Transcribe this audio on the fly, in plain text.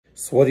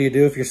So what do you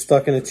do if you're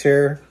stuck in a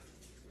chair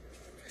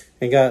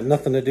and got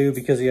nothing to do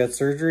because you had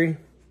surgery?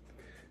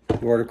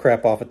 You order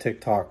crap off of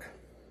TikTok.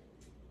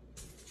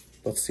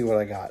 Let's see what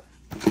I got.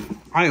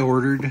 I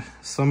ordered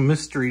some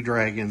mystery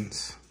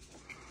dragons.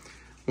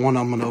 One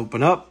I'm gonna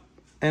open up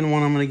and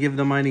one I'm gonna give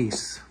to my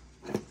niece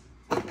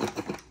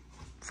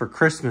for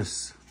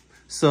Christmas.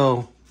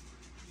 So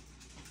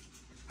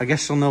I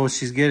guess she'll know what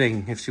she's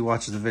getting if she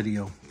watches the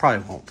video.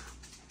 Probably won't.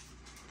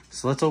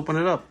 So let's open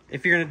it up.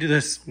 If you're gonna do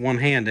this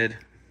one-handed,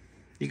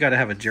 you gotta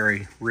have a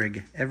jerry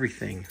rig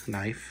everything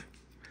knife,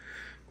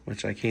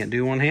 which I can't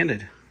do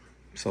one-handed.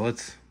 So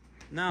let's,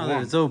 now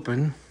that it's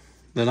open,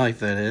 the knife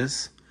that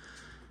is,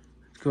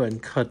 go ahead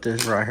and cut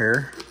this right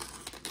here.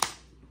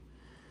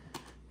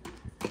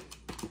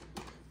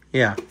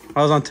 Yeah,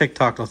 I was on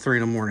TikTok till 3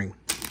 in the morning,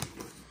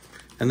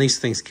 and these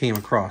things came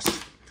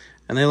across,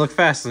 and they look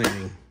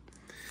fascinating,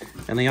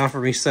 and they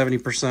offered me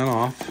 70%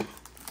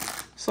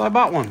 off, so I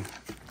bought one.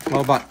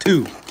 Well, I bought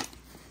 2,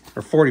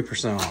 or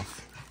 40% off.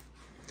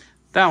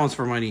 That one's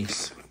for my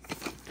niece.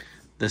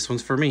 This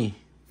one's for me.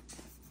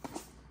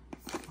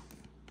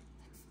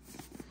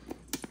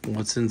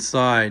 What's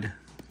inside?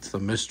 It's the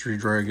mystery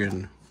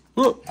dragon.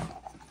 Look.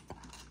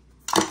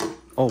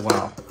 Oh,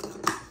 wow.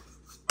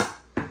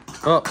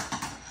 Oh,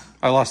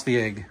 I lost the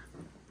egg.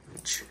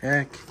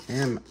 Check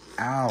him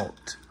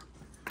out.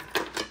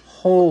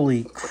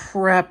 Holy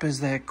crap,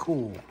 is that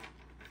cool.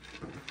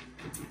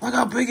 Look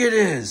how big it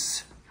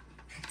is.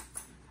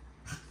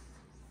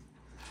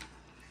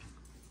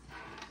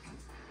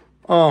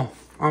 Oh,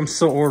 I'm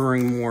still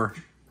ordering more.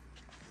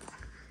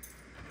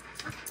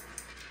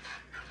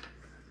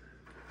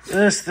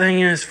 This thing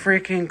is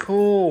freaking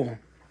cool.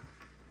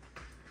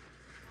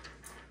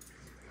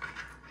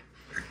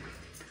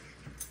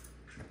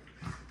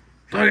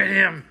 Look at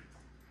him.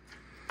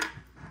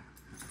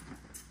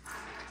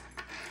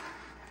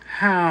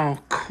 How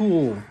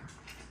cool.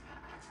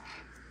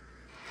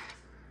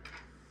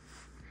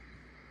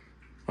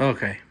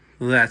 Okay,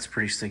 that's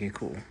pretty stinking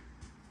cool.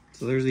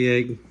 So there's the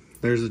egg.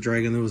 There's the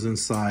dragon that was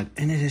inside.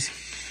 And it is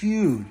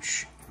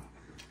huge.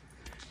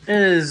 It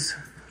is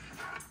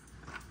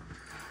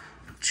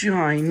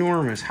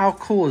ginormous. How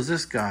cool is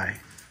this guy?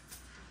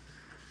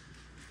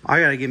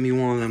 I gotta get me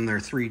one of them, their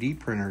 3D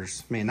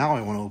printers. Man, now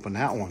I want to open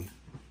that one.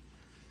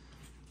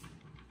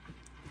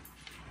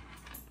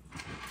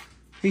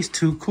 He's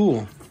too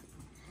cool.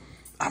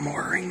 I'm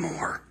ordering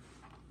more.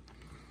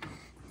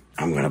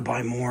 I'm gonna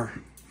buy more.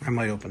 I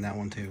might open that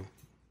one too.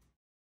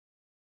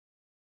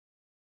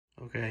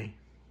 Okay.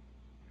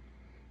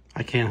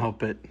 I can't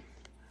help it.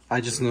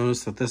 I just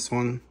noticed that this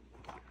one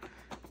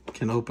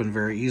can open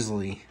very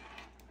easily.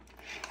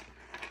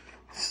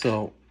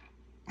 So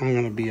I'm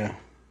gonna be a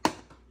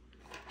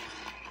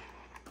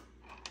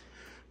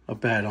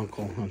bad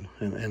uncle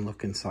and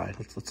look inside.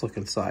 Let's look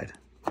inside.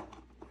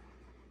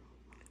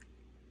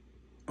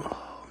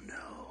 Oh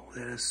no,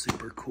 that is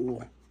super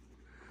cool.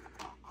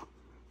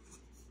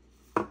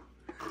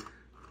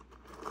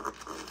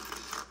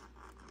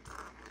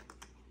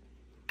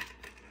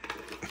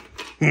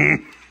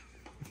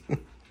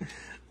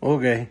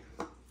 Okay.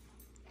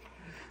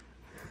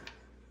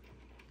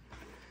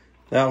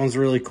 That one's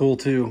really cool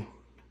too.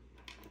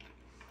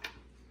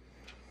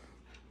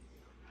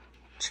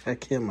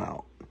 Check him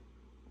out.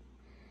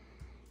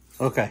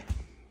 Okay.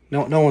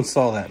 No one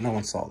saw that. No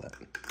one saw that.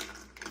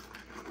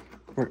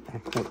 We're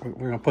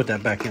gonna put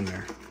that back in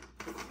there.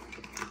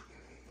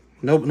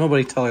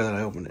 Nobody tell her that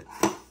I opened it.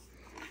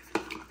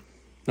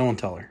 No one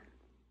tell her.